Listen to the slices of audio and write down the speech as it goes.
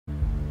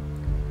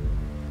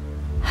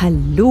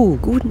Hallo,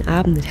 guten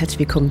Abend und herzlich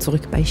willkommen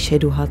zurück bei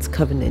Shadow Hearts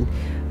Covenant.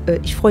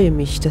 Ich freue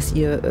mich, dass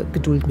ihr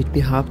Geduld mit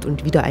mir habt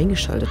und wieder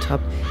eingeschaltet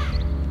habt.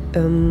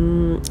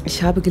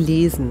 Ich habe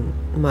gelesen,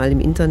 mal im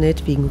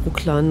Internet wegen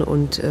Rucklern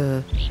und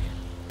da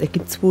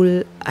gibt es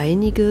wohl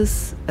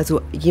einiges.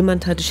 Also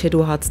jemand hatte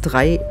Shadow Hearts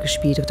 3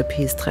 gespielt auf der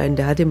PS3 und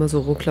der hat immer so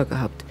Ruckler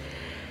gehabt.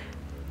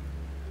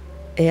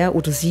 Er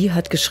oder sie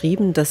hat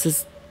geschrieben, dass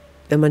es,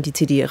 wenn man die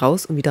CD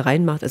raus und wieder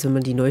reinmacht, also wenn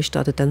man die neu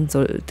startet, dann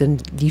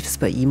lief es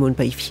bei ihm und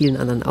bei vielen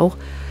anderen auch.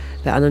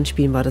 Bei anderen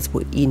Spielen war das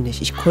wohl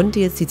ähnlich. Ich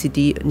konnte jetzt die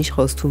CD nicht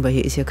raustun, weil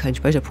hier ist ja kein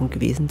Speicherpunkt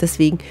gewesen.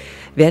 Deswegen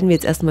werden wir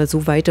jetzt erstmal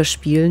so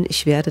weiterspielen.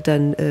 Ich werde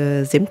dann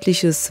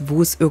sämtliches,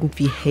 wo es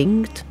irgendwie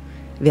hängt,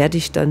 werde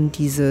ich dann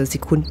diese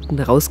Sekunden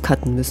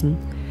rauscutten müssen,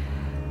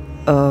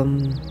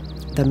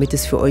 damit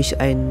es für euch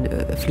ein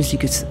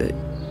flüssiges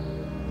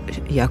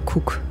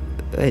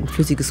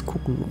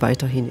Gucken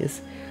weiterhin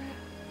ist.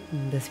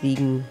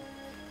 Deswegen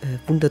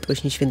wundert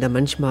euch nicht, wenn da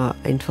manchmal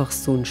einfach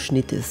so ein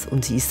Schnitt ist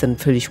und sie ist dann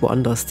völlig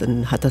woanders,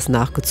 dann hat das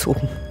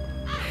nachgezogen.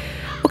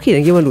 Okay,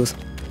 dann gehen wir los.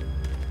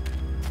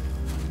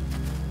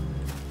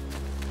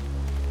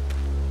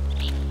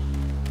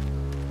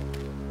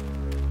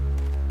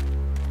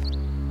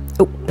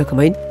 Oh, da kann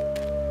man hin.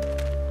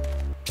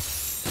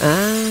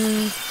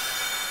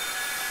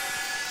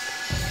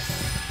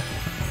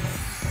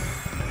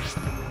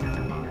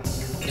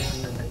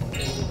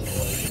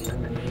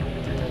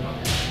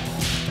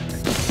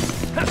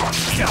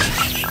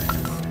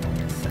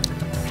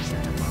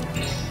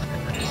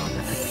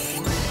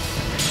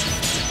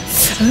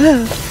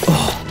 Oh.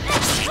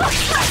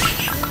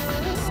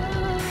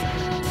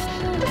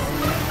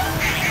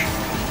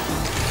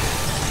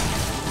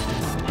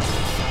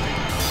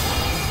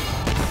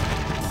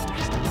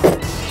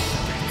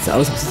 Sah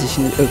aus, als ob sie sich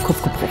den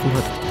Kopf gebrochen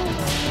hat.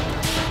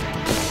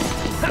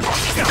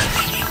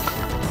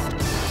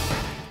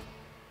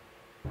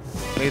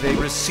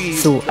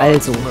 So,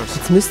 also,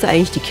 jetzt müsste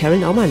eigentlich die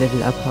Karen auch mal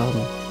Level Up haben.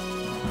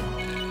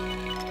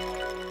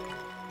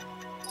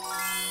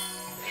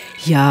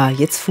 Ja,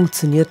 jetzt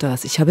funktioniert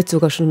das. Ich habe jetzt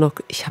sogar schon noch,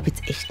 ich habe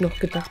jetzt echt noch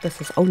gedacht, dass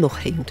das auch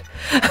noch hängt.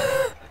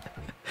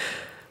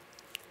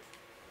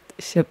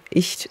 Ich habe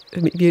echt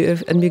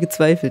an mir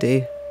gezweifelt,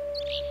 ey.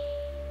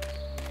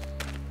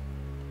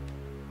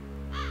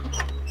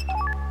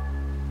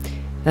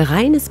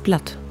 Reines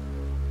Blatt.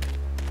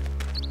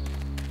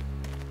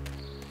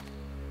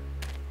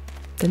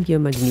 Dann hier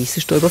mal die nächste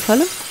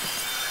Stolperfalle.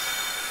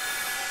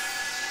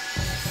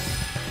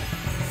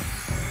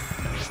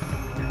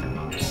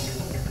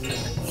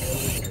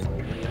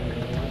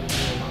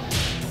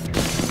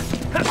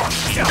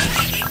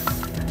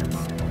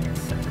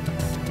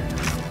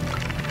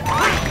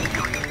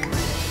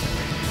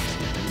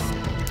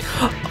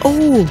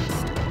 Oh,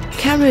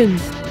 Karen.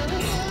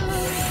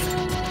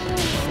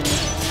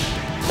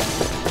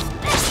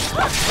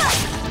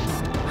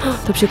 Da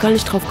habe ich ja gar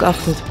nicht drauf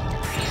geachtet.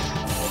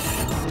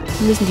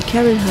 Wir müssen die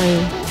Karen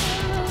heilen.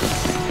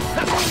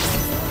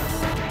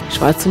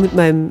 Ich war jetzt so mit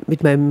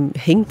meinem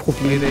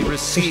Hängproblem.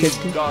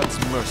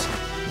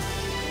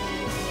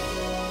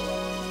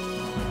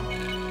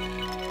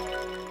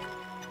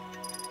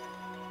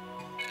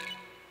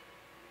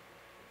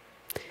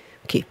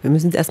 Okay, wir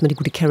müssen jetzt erstmal die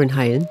gute Karen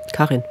heilen.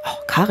 Karin. Oh,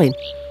 Karin.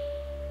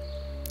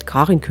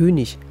 Karin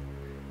König.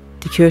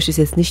 Die Kirche ist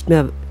jetzt nicht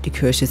mehr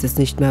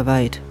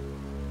weit.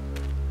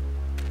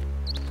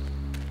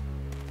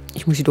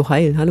 Ich muss sie doch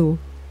heilen. Hallo.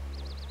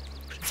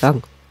 Was soll ich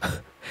sagen?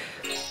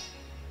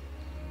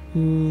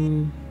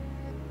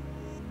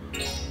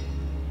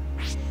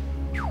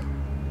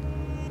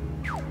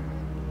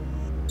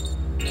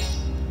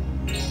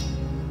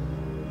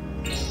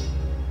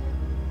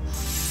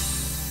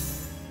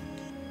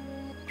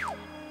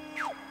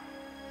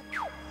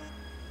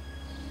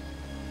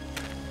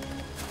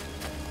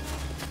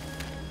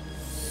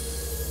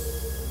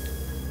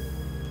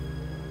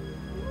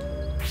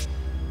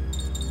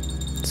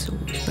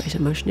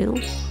 Mal schnell.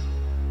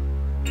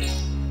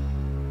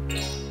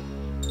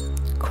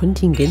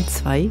 Kontingent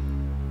 2.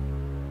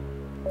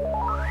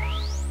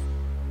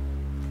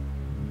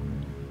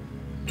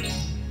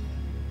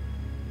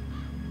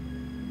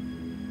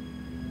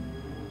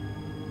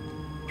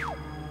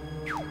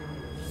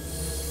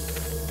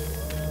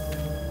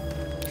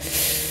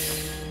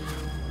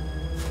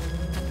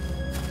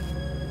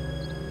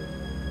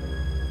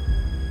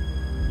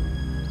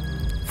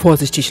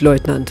 Vorsichtig,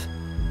 Leutnant.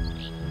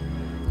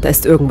 Da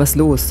ist irgendwas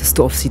los. Das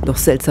Dorf sieht noch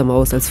seltsamer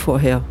aus als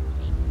vorher.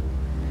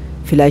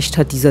 Vielleicht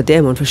hat dieser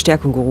Dämon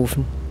Verstärkung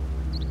gerufen.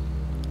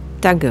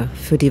 Danke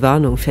für die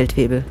Warnung,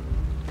 Feldwebel.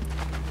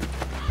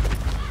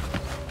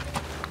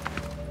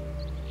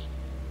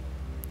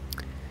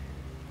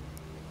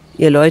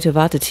 Ihr Leute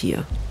wartet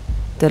hier.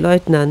 Der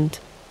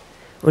Leutnant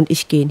und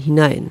ich gehen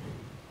hinein.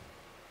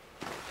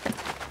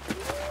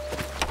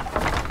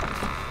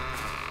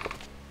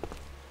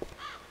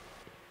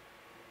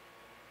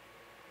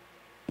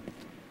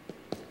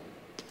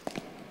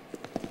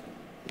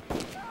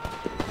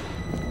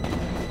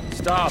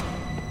 Stop!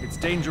 It's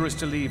dangerous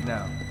to leave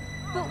now.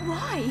 But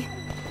why?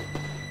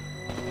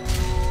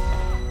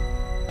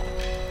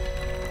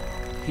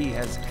 He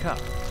has come.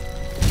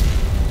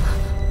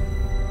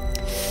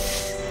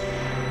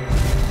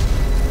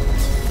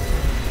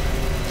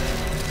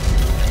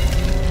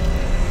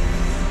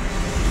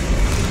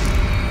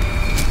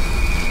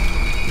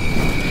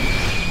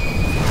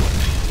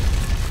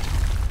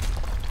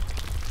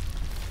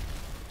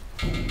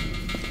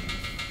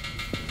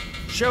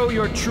 Show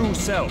your true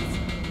self,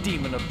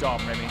 demon of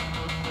Domremy.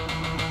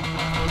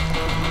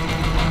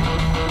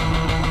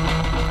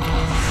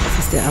 Das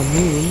ist der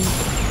Amon.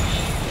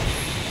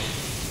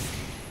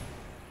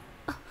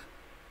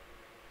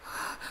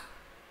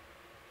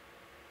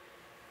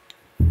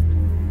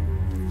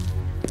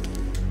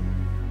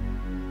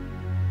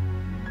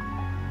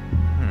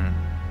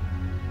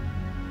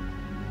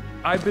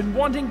 I've been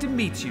wanting to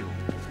meet you,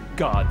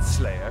 God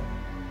Slayer.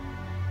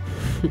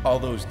 All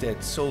those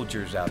dead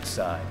soldiers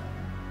outside.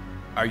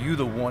 Are you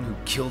the one who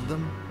killed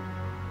them?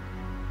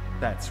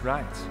 That's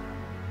right.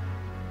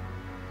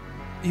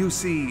 You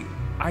see,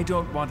 I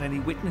don't want any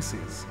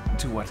witnesses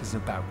to what is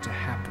about to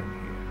happen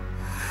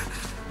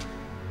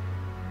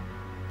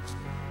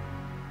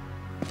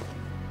here.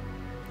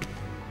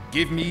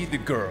 Give me the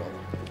girl.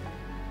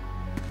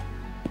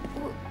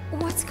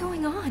 What's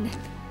going on?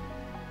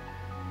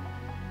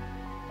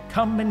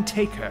 Come and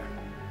take her.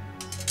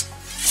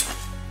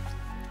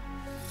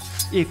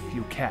 If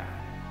you can.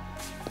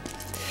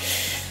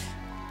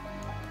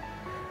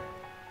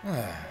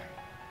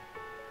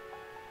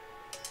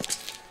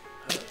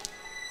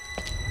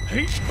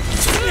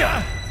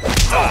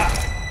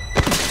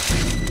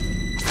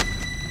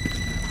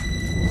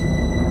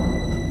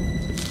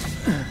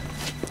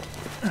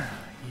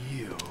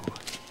 You.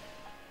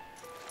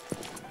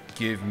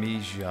 Give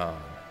me Jean.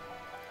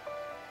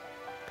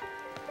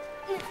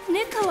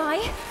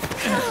 Nicolais!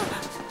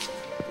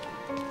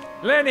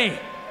 Lenny!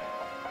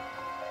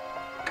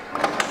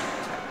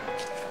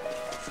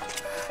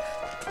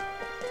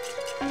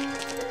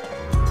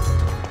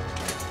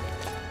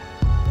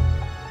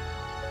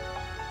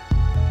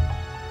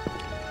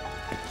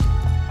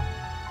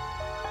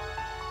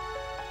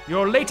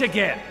 You're late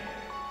again.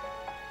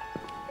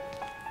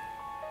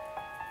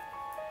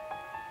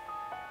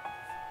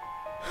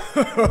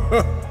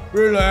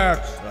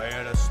 Relax. I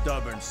had a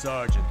stubborn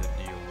sergeant to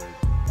deal with.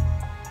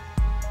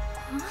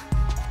 Huh?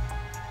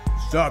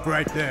 Stop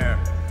right there.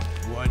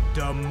 One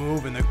dumb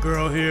move and the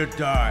girl here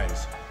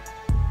dies.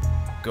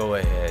 Go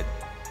ahead.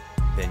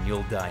 Then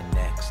you'll die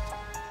next.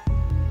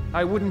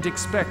 I wouldn't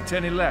expect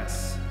any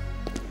less.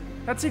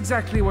 That's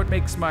exactly what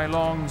makes my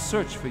long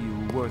search for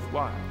you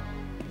worthwhile.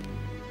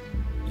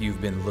 You've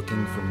been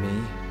looking for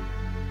me?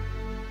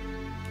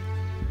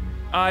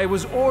 I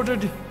was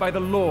ordered by the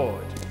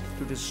Lord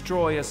to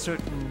destroy a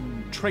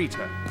certain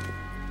traitor.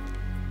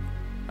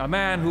 A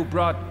man who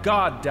brought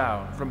God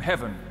down from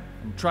heaven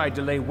and tried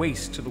to lay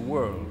waste to the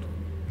world.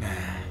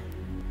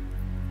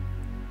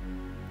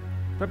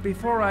 But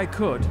before I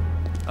could,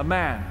 a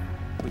man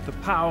with the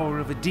power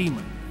of a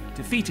demon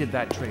defeated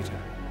that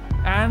traitor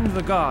and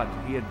the God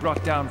he had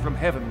brought down from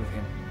heaven with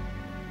him.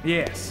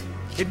 Yes,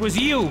 it was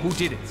you who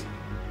did it.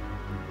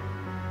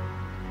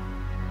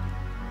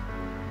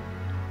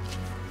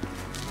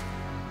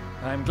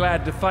 I'm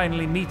glad to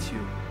finally meet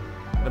you,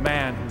 the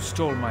man who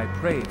stole my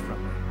prey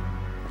from me.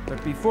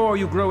 But before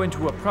you grow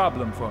into a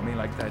problem for me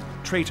like that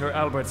traitor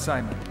Albert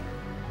Simon,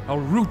 I'll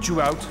root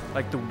you out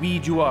like the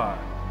weed you are.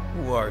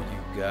 Who are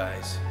you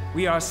guys?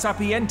 We are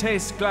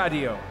Sapientes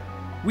Gladio.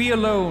 We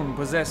alone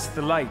possess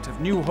the light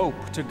of new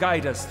hope to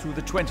guide us through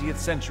the 20th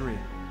century.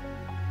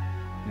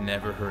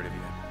 Never heard of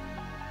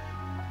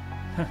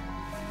you.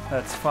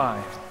 That's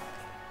fine.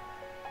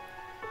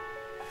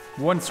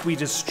 Once we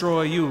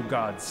destroy you,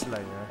 God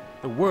Slayer,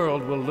 the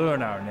world will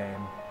learn our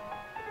name.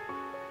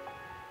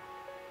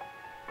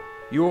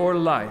 Your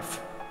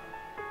life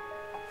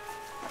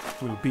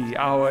will be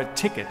our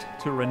ticket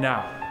to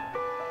renown.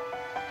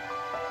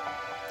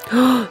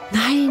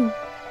 Nein!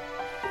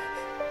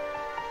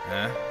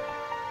 Huh?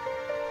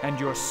 And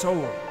your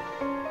soul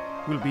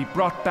will be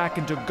brought back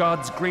into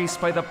God's grace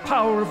by the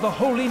power of the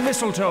holy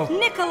mistletoe.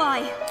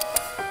 Nicolais!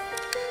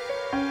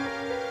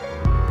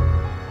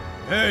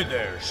 Hey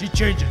there, she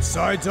changing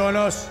sides on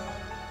us?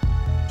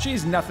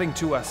 She's nothing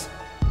to us.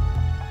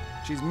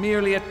 She's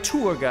merely a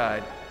tour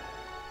guide.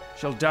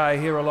 She'll die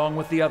here along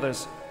with the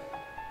others.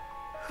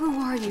 Who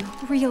are you,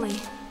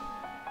 really?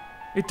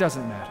 It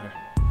doesn't matter.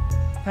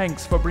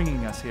 Thanks for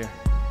bringing us here.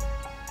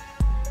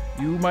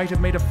 You might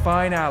have made a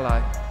fine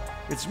ally.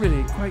 It's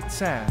really quite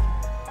sad.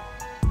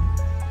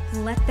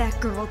 Let that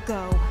girl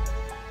go.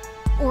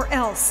 Or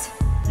else.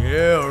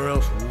 Yeah, or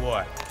else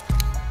what?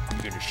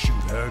 You gonna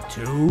shoot her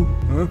too?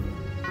 Huh?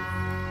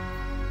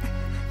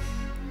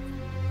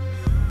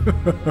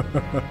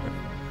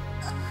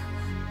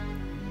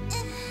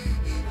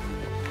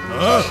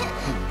 Huh?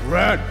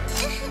 Rat!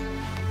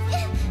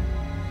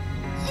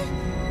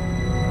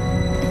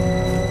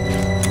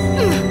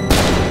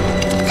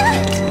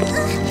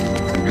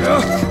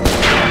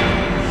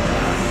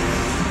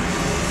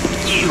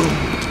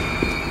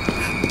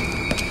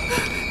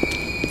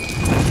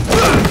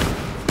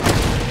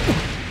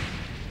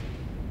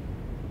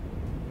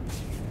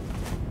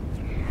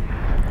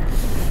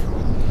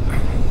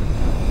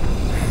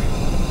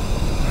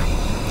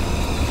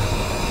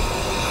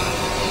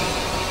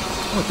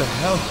 the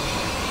hell?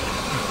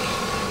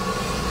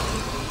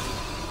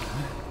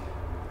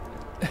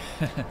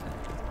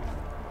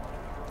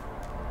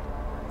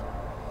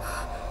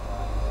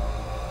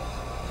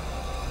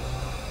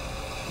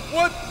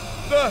 What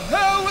the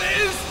hell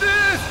is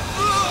this?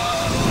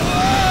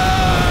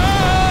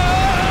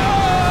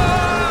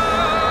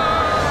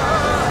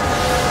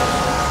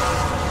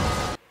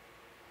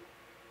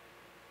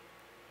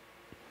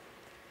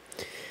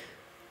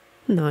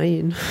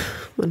 'Nein,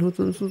 man hat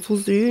uns unsere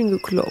Seelen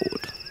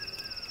geklaut.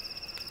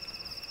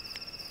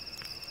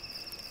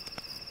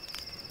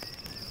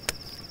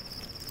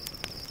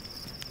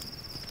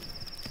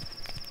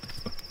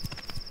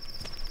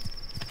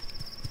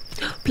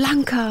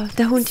 Blanca,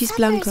 der Hund hieß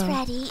Supper's Blanca.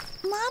 ready.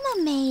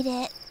 Mama made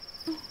it.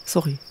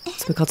 Sorry,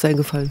 ist mir gerade so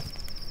eingefallen.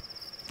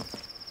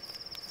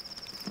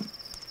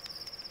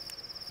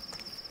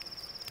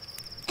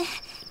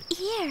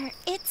 Here,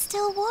 it's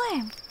still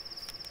warm.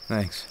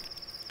 Thanks.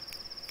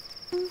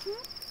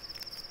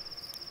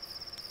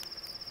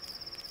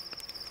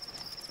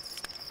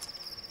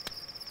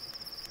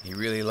 He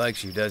really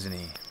likes you, doesn't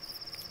he?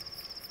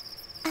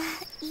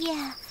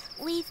 Yeah,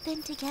 we've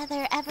been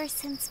together ever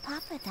since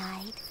Papa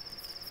died.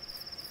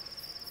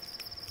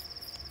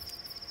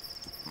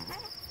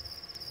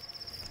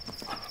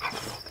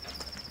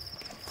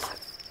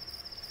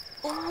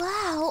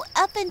 Wow,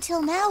 up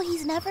until now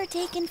he's never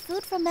taken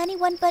food from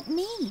anyone but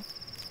me.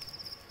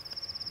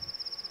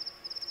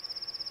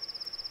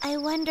 I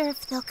wonder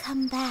if they'll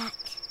come back.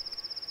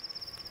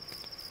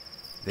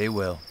 They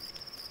will.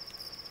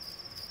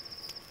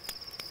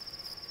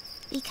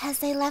 Because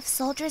they left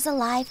soldiers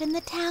alive in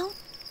the town?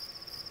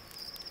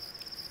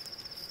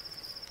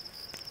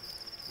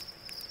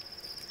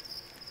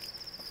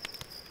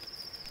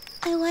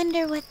 I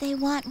wonder what they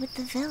want with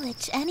the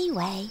village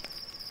anyway.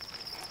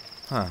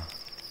 Huh.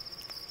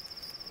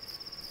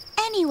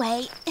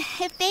 Anyway,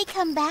 if they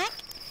come back,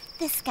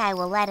 this guy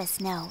will let us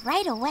know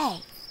right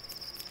away.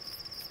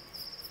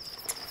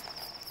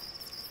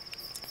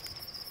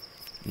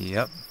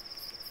 Yep.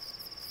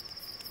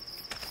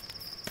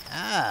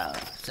 Oh,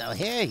 so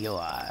here you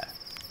are.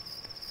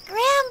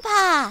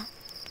 Grandpa!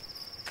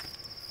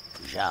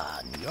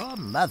 Jean, your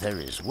mother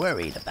is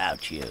worried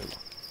about you.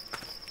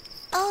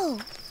 Oh,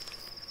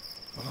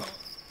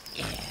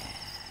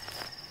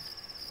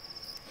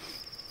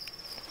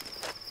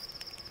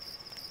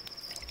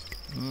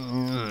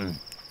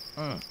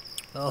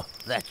 Oh,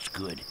 that's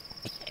good.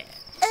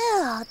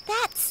 ugh,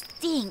 that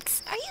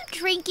stinks. Are you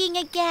drinking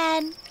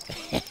again?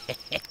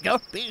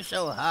 Don't be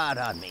so hard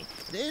on me.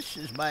 This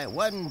is my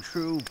one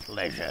true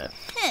pleasure.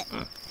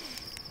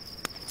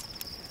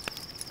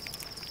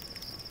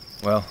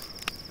 Well,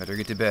 better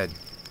get to bed.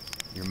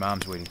 Your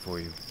mom's waiting for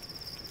you.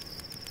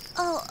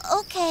 Oh,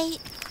 okay.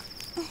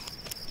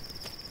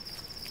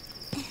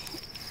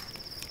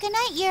 Good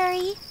night,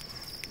 Yuri.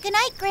 Good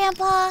night,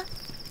 Grandpa.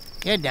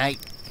 Good night.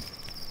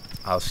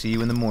 I'll see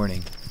you in the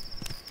morning.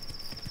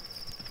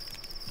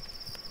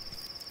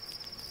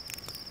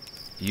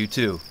 You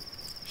too.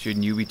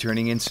 Shouldn't you be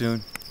turning in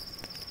soon?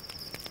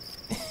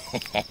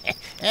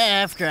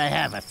 After I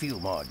have a few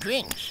more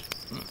drinks.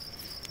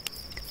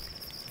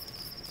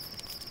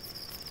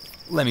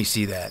 Let me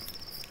see that.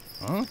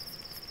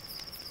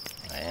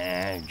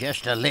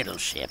 Just a little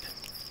sip.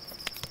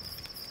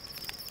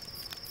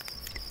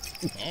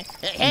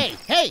 Hey,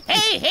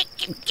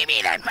 give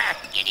me that back.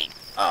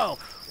 Oh,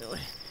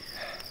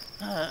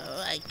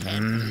 I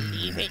can't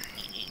believe it.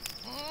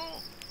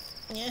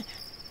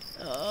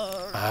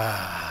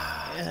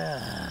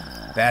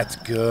 That's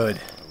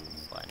good.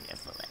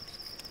 Wonderful.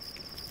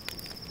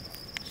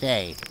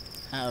 Say,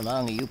 how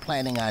long are you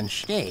planning on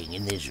staying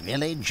in this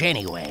village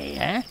anyway,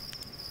 huh?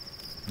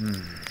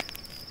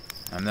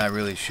 I'm not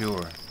really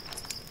sure.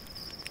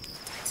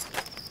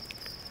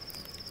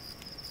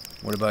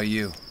 What about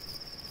you?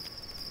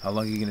 How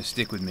long are you gonna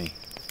stick with me?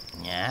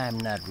 I'm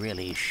not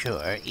really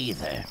sure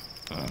either.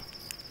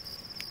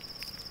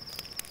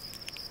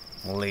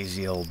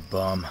 Lazy old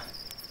bum.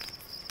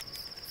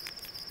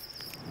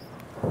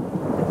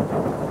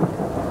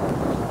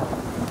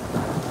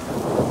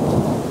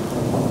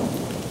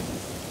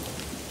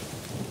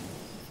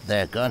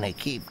 They're gonna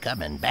keep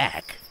coming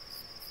back.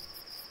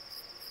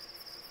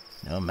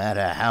 No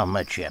matter how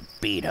much you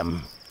beat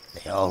them,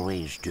 they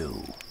always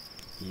do.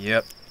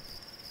 Yep.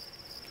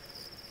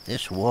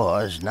 This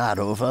war's not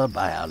over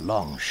by a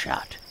long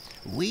shot.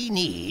 We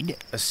need...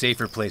 A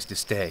safer place to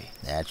stay.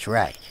 That's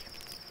right.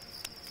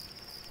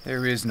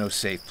 There is no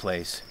safe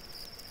place.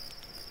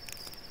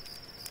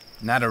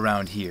 Not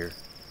around here.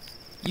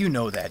 You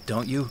know that,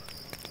 don't you?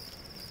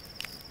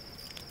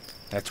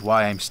 That's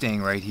why I'm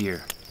staying right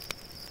here.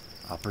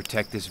 I'll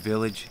protect this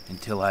village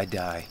until I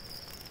die.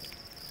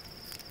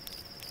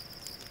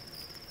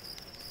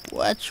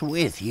 What's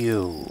with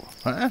you,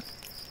 huh?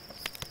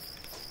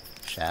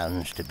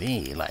 Sounds to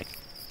me like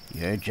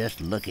you're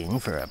just looking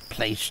for a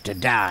place to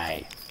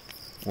die.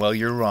 Well,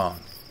 you're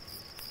wrong.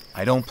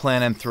 I don't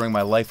plan on throwing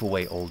my life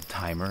away,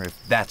 old-timer,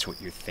 if that's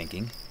what you're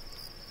thinking.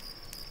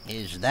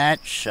 Is that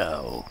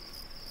so?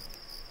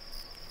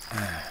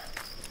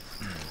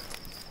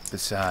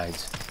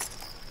 Besides,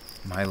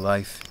 my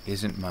life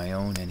isn't my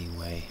own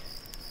anyway.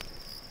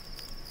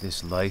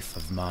 This life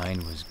of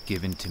mine was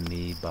given to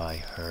me by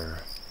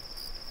her.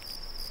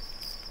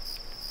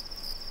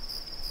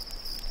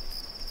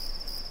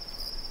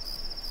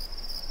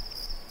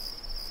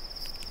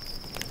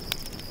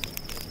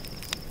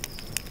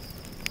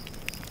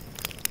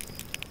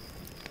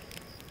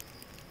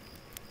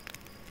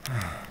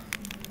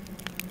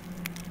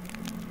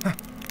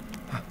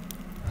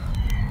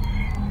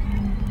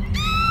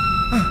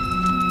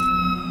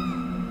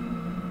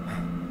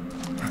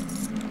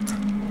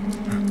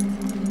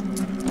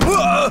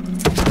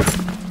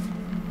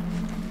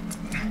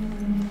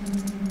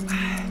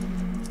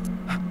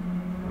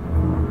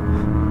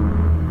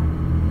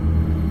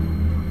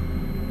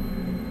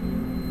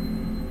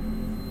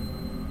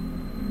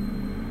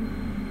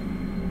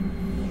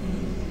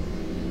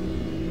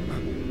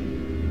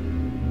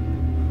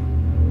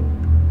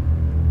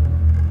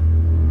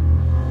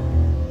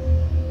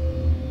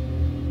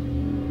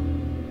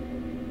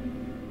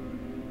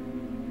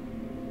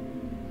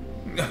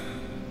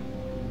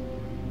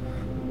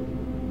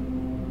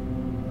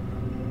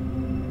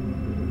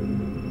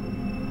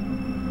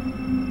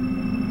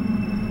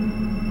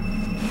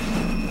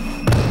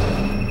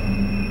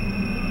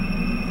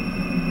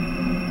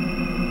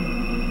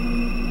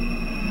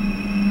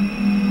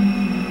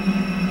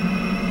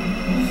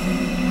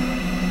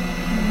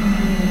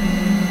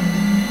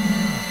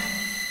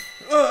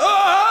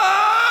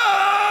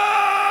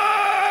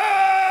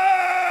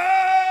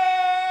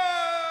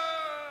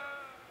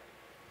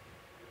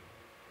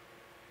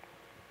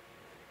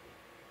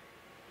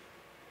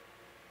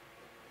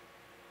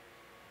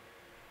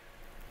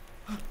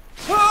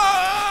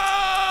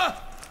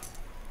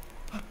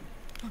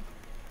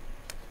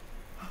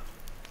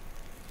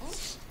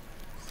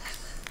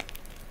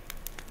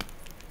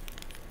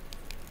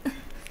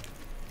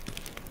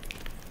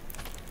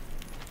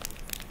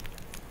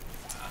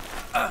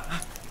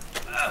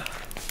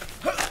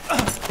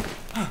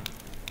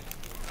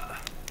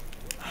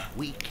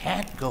 We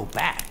can't go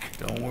back.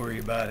 Don't worry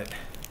about it.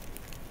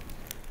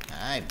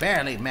 I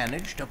barely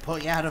managed to pull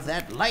you out of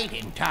that light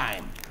in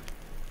time.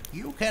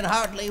 You can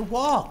hardly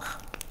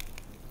walk.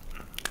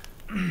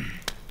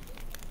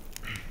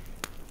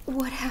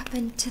 What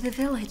happened to the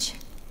village?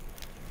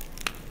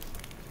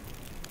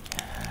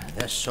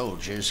 The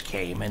soldiers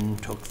came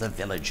and took the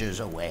villagers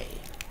away.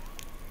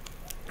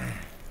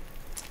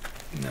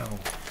 No.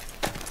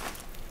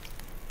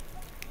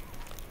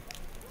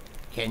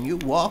 Can you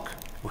walk?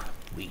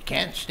 We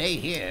can't stay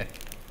here.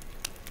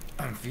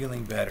 I'm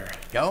feeling better.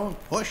 Don't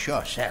push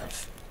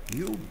yourself.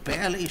 You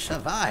barely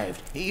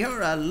survived.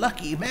 You're a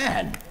lucky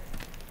man.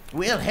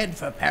 We'll head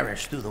for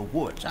Paris through the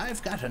woods.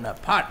 I've got an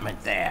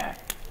apartment there.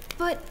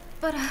 But,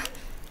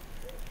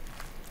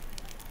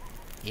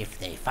 If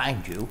they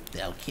find you,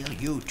 they'll kill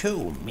you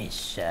too,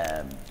 Miss,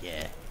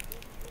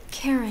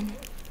 Karen.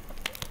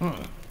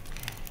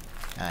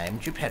 I'm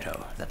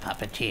Geppetto, the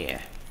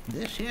puppeteer.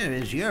 This here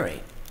is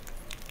Yuri.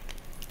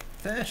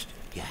 First,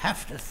 you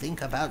have to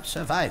think about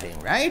surviving,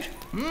 right?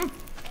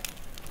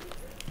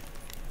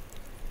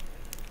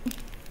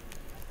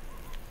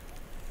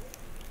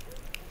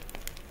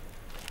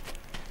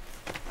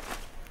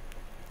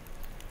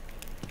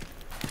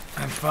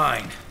 I'm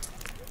fine.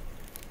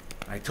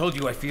 I told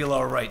you I feel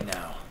all right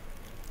now.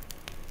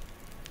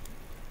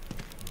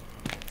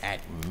 That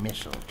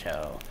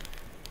mistletoe.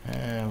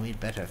 We'd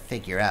better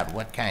figure out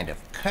what kind of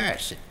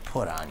curse it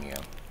put on you.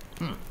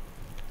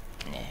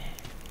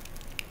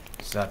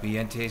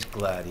 Sapientes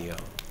Gladio.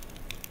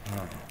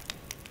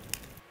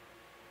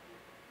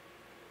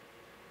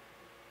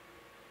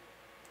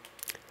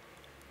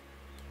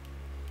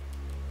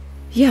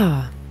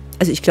 Ja,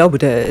 also ich glaube,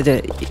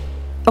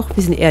 Ach,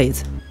 wir sind er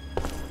jetzt.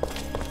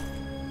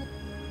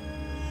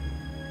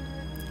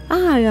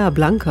 Ah ja,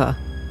 Blanca.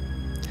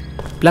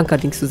 Blanca,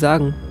 Dings zu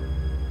sagen.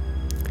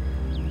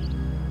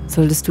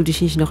 Solltest du dich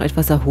nicht noch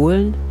etwas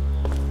erholen?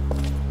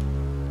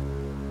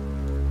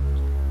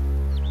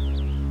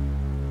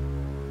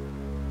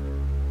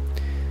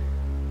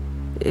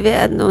 Wir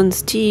werden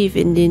uns tief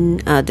in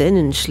den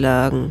Ardennen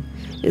schlagen.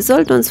 Wir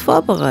sollten uns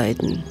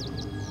vorbereiten.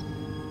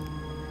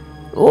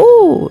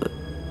 Oh,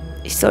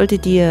 ich sollte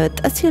dir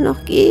das hier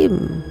noch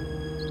geben.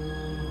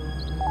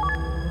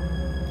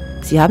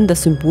 Sie haben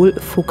das Symbol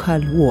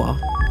Focalor.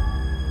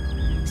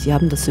 Sie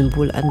haben das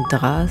Symbol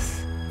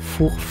Andras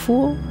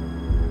Furfur.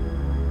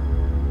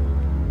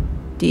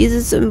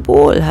 Dieses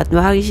Symbol hat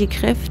magische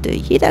Kräfte.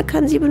 Jeder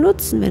kann sie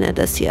benutzen, wenn er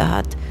das hier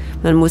hat.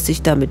 Man muss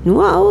sich damit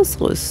nur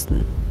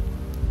ausrüsten.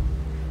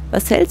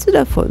 Was hältst du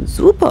davon?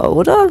 Super,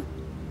 oder?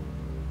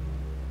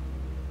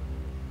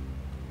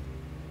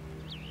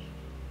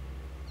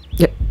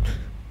 Ja.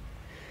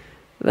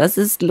 Was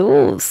ist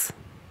los?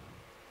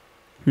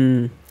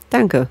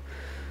 Danke.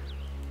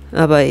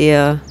 Aber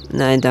eher,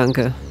 nein,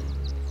 danke.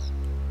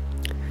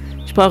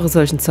 Ich brauche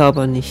solchen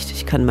Zauber nicht.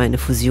 Ich kann meine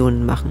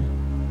Fusionen machen.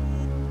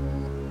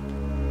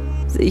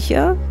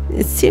 Sicher?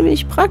 Ist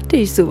ziemlich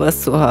praktisch,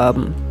 sowas zu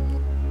haben.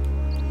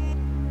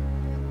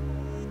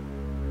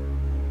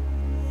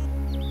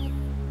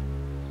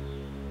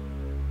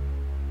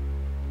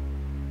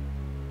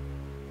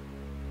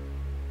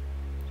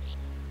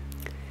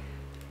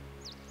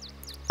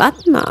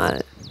 Wart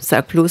mal.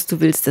 Sag bloß, du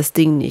willst das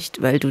Ding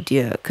nicht, weil du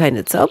dir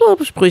keine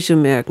Zaubersprüche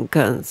merken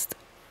kannst.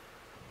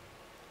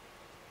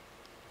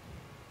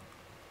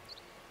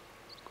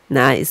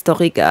 Na, ist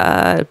doch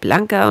egal.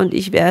 Blanca und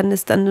ich werden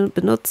es dann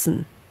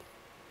benutzen.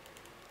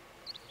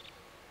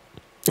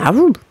 Ah,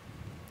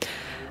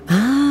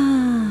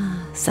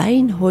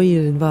 sein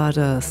Heulen war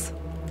das.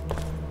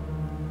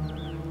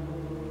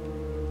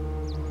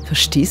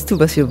 Verstehst du,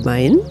 was wir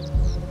meinen?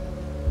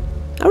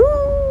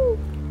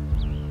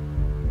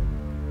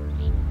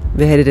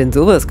 Wer hätte denn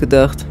sowas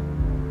gedacht?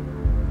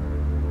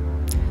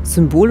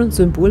 Symbol und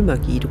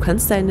Symbolmagie. Du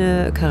kannst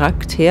deine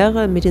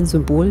Charaktere mit den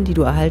Symbolen, die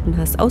du erhalten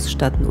hast,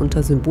 ausstatten.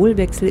 Unter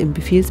Symbolwechsel im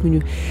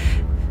Befehlsmenü.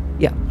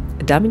 Ja,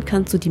 damit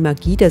kannst du die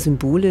Magie der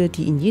Symbole,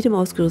 die in jedem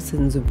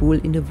ausgerüsteten Symbol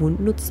innewohnt,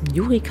 nutzen.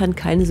 Juri kann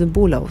keine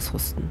Symbole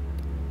ausrüsten.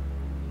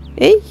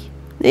 Ich?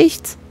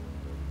 Nichts.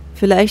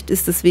 Vielleicht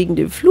ist es wegen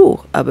dem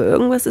Fluch, aber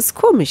irgendwas ist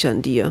komisch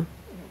an dir.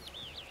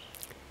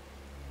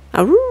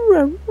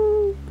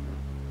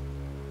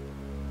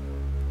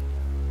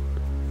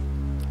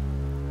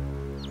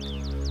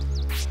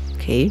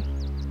 Okay.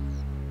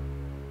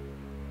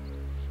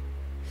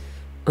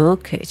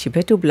 Okay,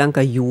 Chibetto Blanca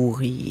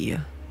Juri.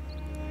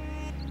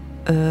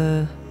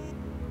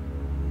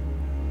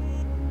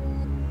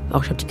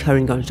 Auch ich habe die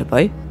Karin gar nicht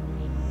dabei.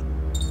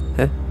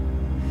 Hä?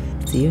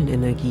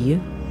 Seelenenergie.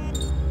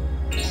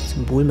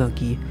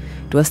 Symbolmagie.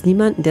 Du hast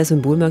niemanden, der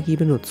Symbolmagie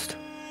benutzt.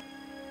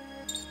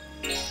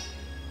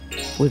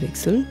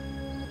 Symbolwechsel.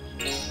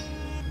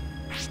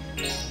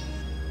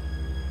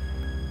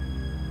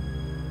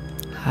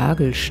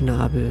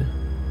 Hagelschnabel.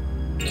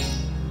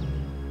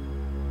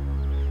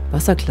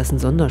 Wasserklassen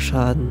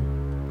Sonderschaden.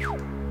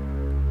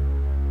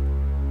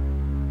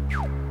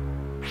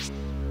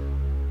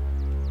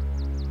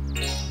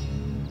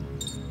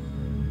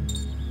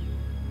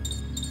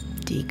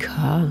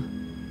 DK.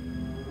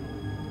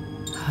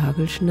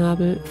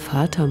 Hagelschnabel.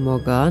 Fata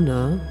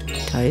Morgana.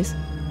 Details.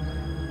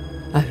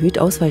 Erhöht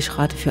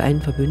Ausweichrate für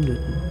einen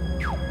Verbündeten.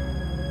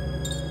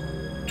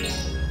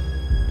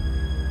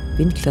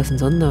 Windklassen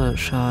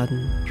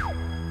Sonderschaden.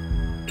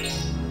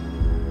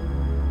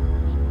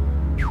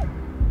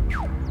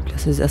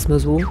 Das ist erstmal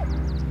so.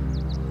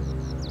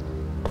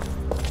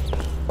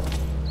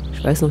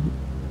 Ich weiß noch.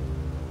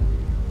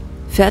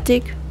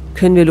 Fertig?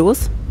 Können wir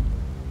los?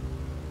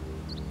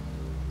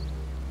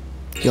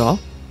 Ja.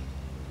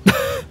 Ich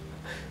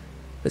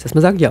muss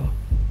erstmal sagen, ja.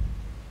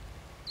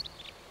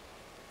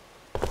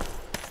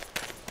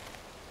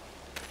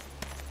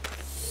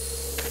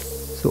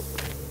 So.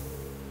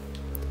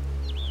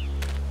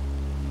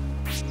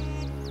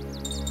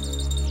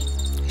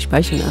 Ich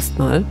speichere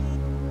erstmal.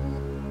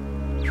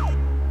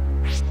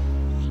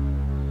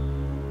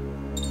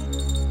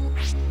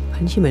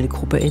 Kann ich hier meine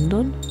Gruppe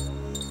ändern?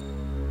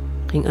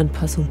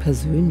 Ringanpassung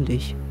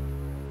persönlich.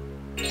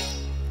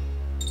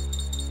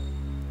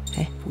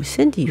 Hä? Wo ist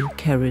denn die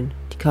Karin?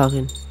 Die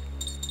Karin?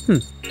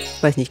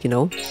 Weiß nicht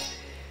genau.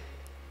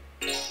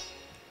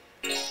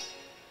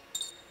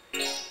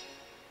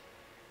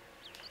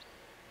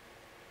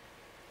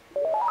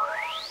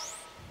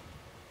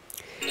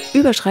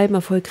 Überschreiben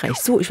erfolgreich.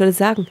 So, ich würde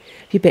sagen,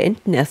 wir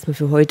beenden erstmal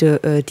für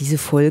heute diese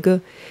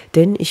Folge,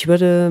 denn ich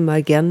würde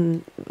mal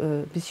gern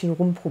ein bisschen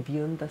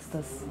rumprobieren, dass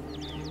das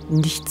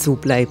nicht so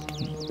bleibt,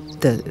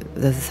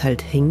 dass es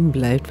halt hängen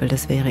bleibt, weil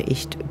das wäre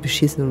echt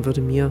beschissen und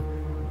würde mir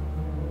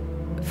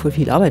voll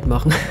viel Arbeit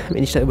machen,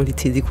 wenn ich da über die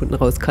 10 Sekunden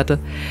rauskatte.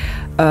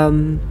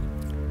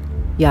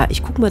 Ja,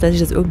 ich gucke mal, dass ich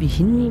das irgendwie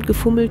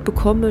hingefummelt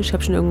bekomme. Ich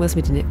habe schon irgendwas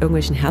mit den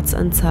irgendwelchen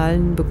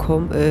Herzanzahlen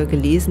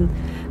gelesen.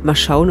 Mal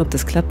schauen, ob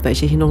das klappt, weil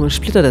ich ja hier noch einen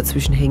Splitter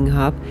dazwischen hängen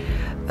habe.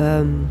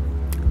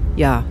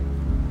 Ja,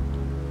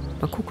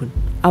 mal gucken.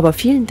 Aber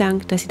vielen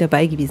Dank, dass ihr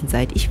dabei gewesen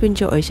seid. Ich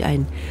wünsche euch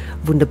einen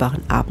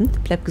wunderbaren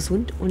Abend. Bleibt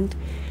gesund und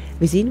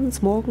wir sehen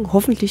uns morgen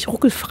hoffentlich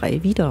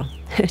ruckelfrei wieder.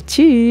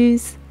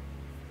 Tschüss!